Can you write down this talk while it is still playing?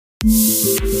Hi,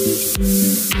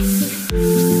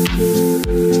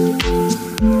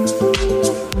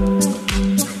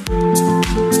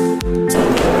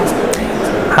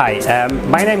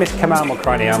 my name is Kamal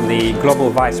Mokrani. I'm the Global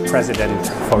Vice President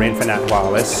for InfiNet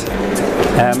Wireless.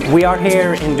 We are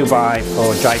here in Dubai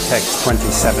for GITEX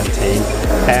 2017,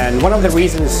 and one of the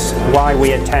reasons why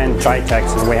we attend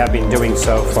GITEX, and we have been doing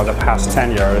so for the past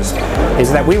 10 years,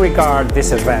 is that we regard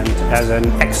this event as an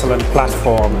excellent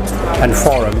platform and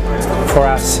forum for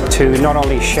us to not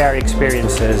only share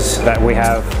experiences that we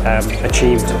have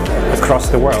achieved across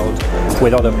the world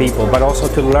with other people, but also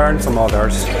to learn from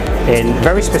others in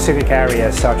very specific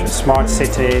areas such as smart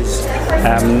cities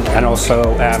and also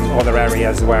other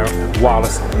areas where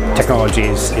wireless technology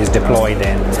is deployed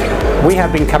in. We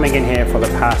have been coming in here for the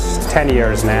past 10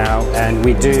 years now, and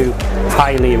we do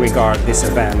highly regard this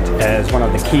event as one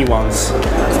of the key ones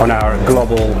on our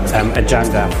global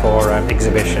agenda for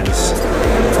exhibitions.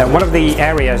 One of the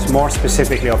areas more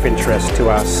specifically of interest to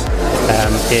us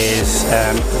is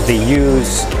the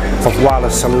use of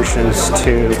wireless solutions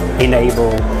to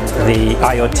enable the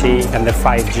IoT and the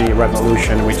 5G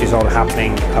revolution, which is all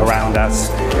happening around us.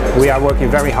 We are working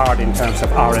very hard in terms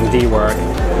of R&D work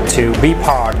to be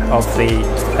part of the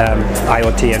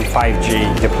IoT and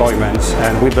 5G deployments,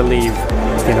 and we believe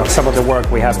some of the work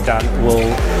we have done will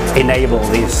enable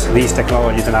these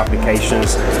technologies and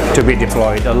applications to be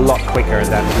deployed a lot quicker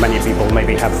than many people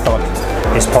maybe have thought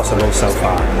is possible so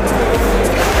far.